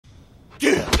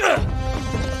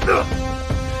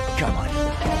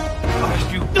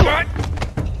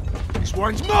This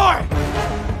one's mine!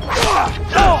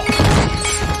 Yeah,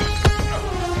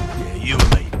 you and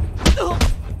me.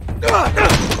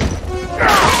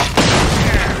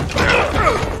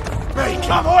 Hey,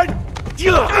 come on!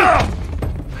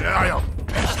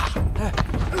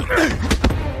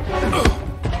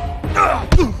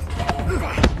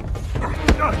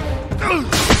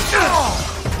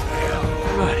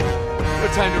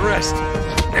 Good time to rest.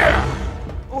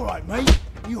 All right, mate.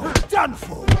 You're done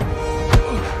for.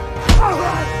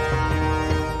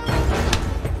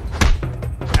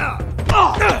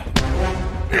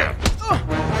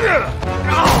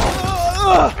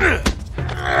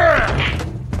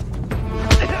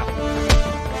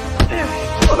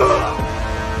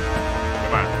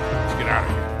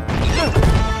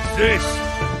 This.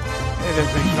 Hey there,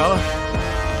 big fella.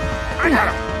 I got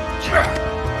him.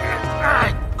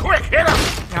 Quick, hit him.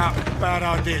 Nah, bad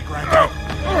idea, Grandpa.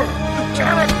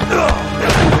 Damn it.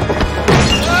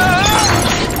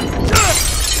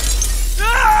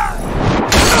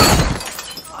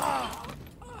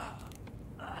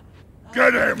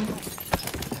 Get him.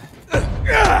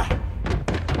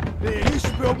 He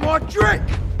spilled my drink.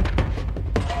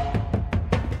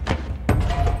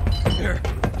 Here.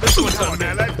 This one's on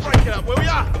there. Let's break it up, will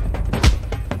ya?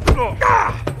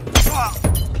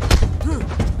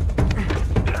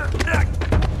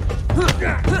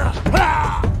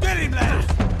 Get him, lads!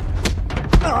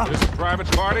 This a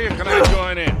private party, or can I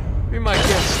join in? Be my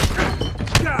guest.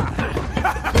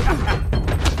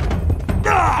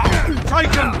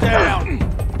 Take him down!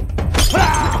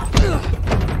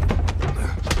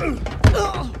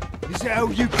 Is that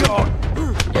all you got?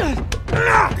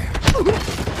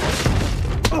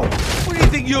 What do you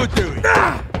think you're doing?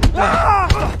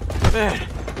 Man,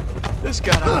 this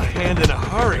got out of hand in a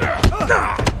hurry.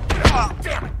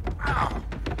 Damn it!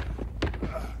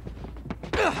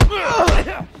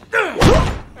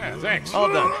 Yeah, thanks.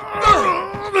 All done.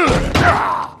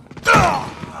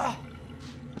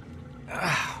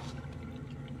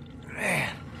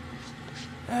 Man,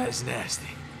 that is nasty.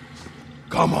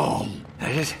 Come on!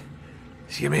 Just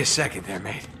give me a second there,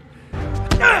 mate.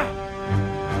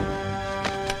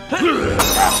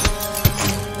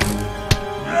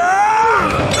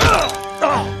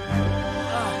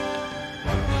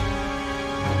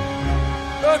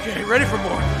 Okay, ready for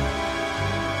more.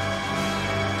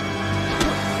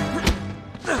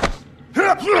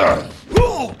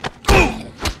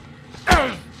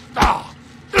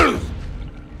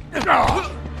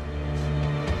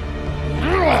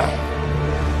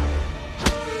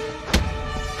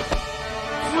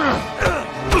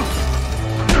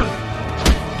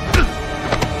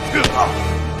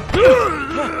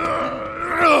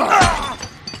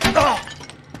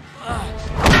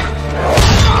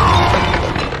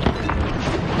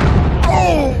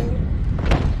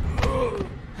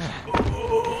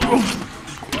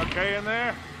 Okay in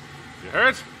there? You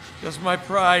hurt? Just my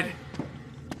pride.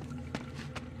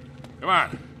 Come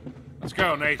on. Let's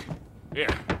go, Nate. Here.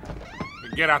 We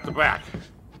can get out the back.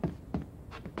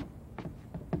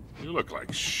 You look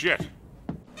like shit.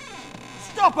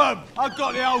 Stop him! I've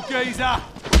got the old geezer!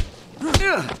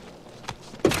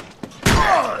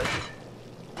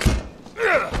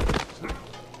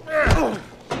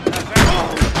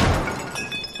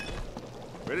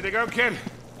 Ready to go, kid?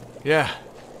 Yeah.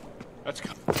 Let's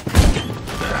go.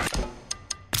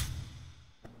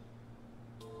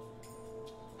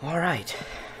 All right.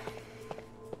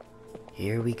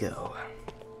 Here we go.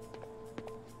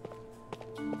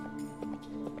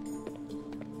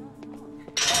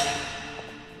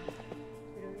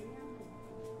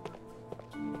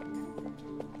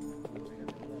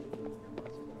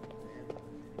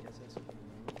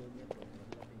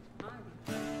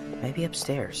 Maybe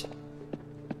upstairs.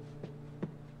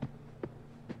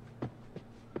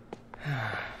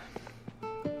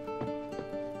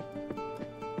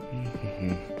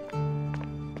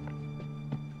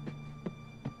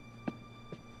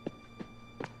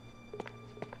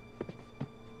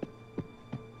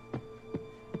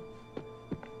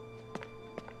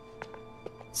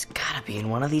 It's gotta be in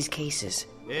one of these cases.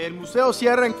 El museo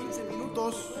cierra en 15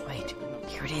 minutos. Wait,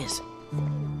 here it is.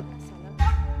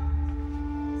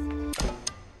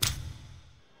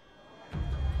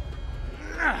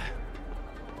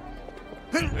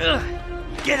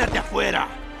 ¡Quédate afuera!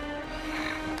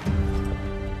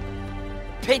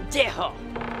 Pendejo!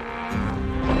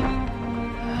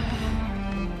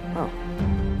 Oh,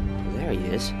 there he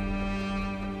is.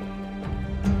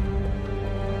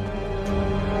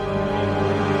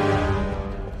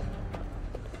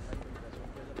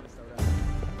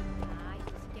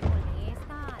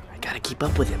 I gotta keep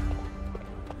up with him.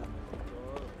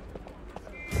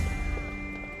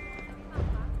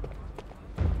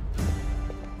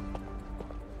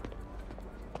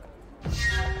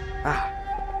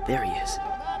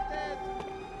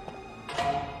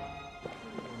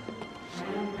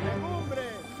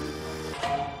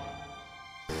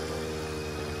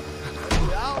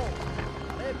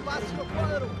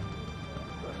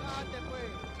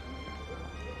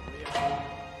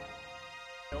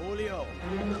 Julio.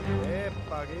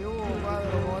 Epa, ¿qué hubo, padre?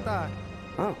 ¿Cómo estás?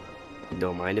 Oh,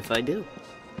 don't mind if I do.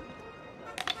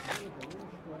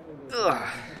 Ugh.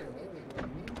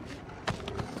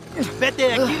 Vete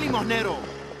de aquí, limosnero.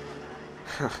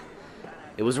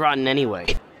 It was rotten anyway.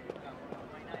 ¿Qué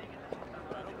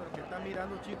estás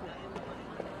mirando, chico?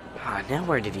 Ah, now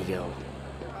where did he go?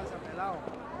 ¿Qué pasa, pelado?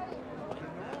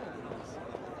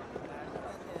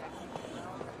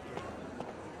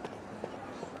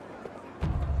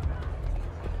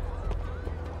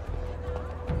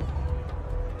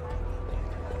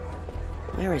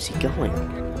 Where is he going?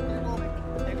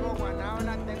 Tengo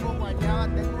guanábana, tengo guayaba,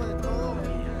 tengo de todo.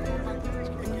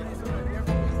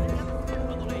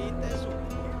 ¿Cuándo leíste eso?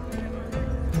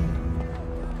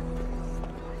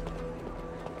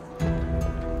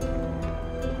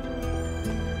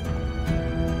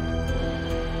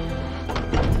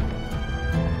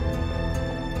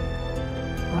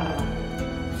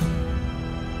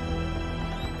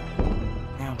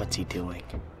 Now what's he doing?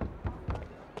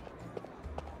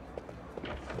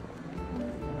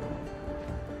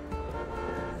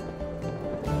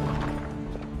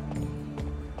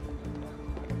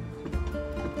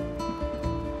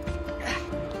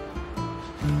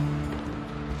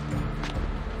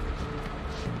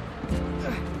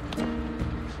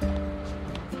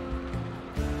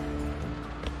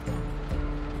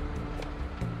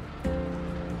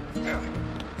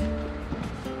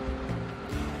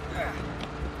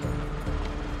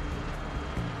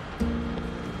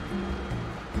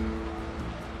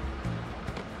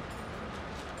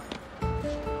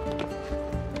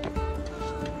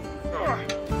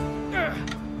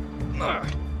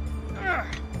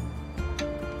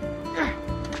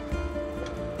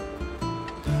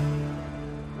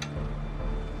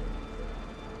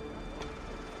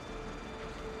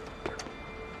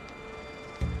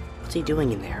 What's he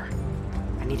doing in there?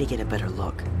 I need to get a better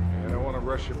look. I don't want to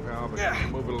rush you, pal, but can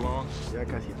you move it along? Ya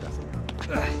casi está, señor.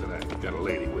 After that, you got a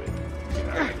lady with you. Get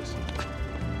out of this.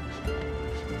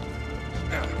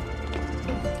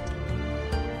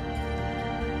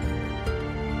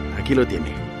 Aquí lo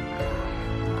tiene.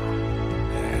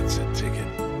 That's a ticket.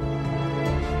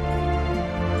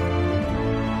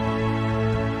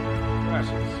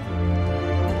 Gracias.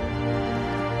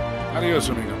 Adios,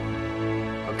 amigo.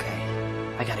 Okay,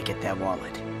 I gotta get that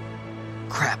wallet.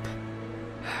 Crap.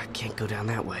 Can't go down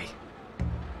that way.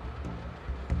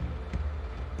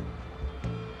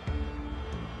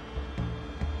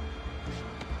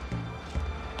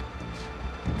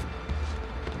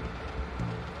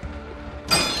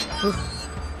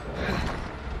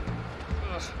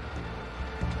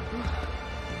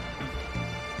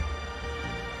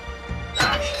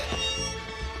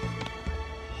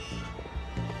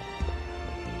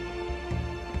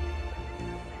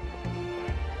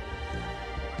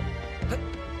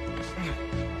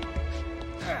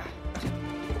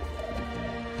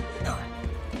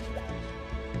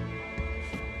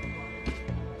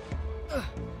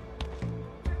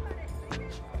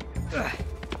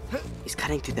 He's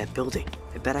cutting through that building.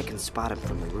 I bet I can spot him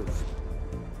from the roof.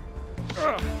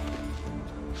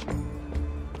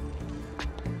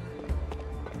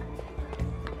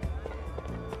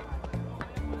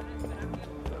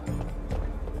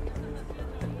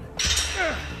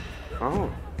 Oh,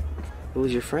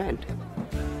 who's your friend?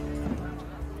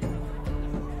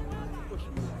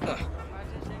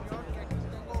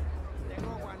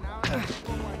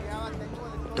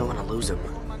 Don't want to lose him.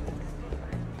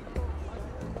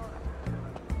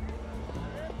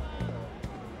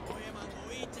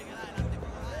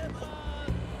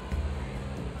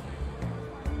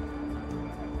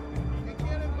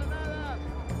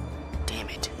 Damn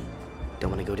it.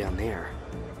 Don't want to go down there.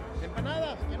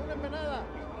 Empanadas, quiero una empanada.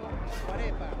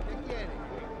 Arepa, ¿qué quiere?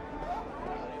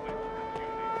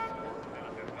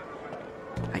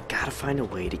 I gotta find a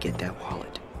way to get that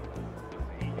wallet.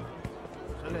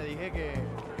 Yo le dije que,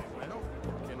 bueno,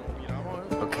 que nos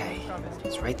miramos. Okay,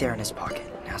 it's right there in his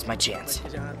pocket. Now's my chance.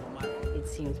 It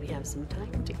seems we have some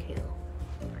time to kill.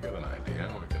 I got an idea.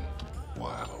 We can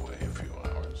while away a few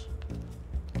hours.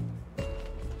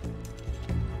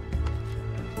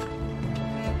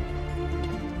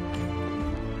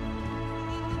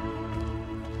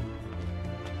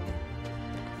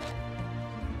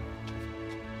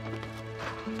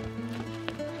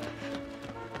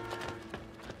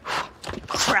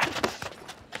 Crap!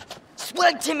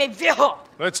 Suélteme, viejo!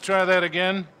 Let's try that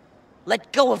again.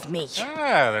 Let go of me.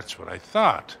 Ah, that's what I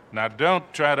thought. Now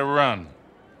don't try to run.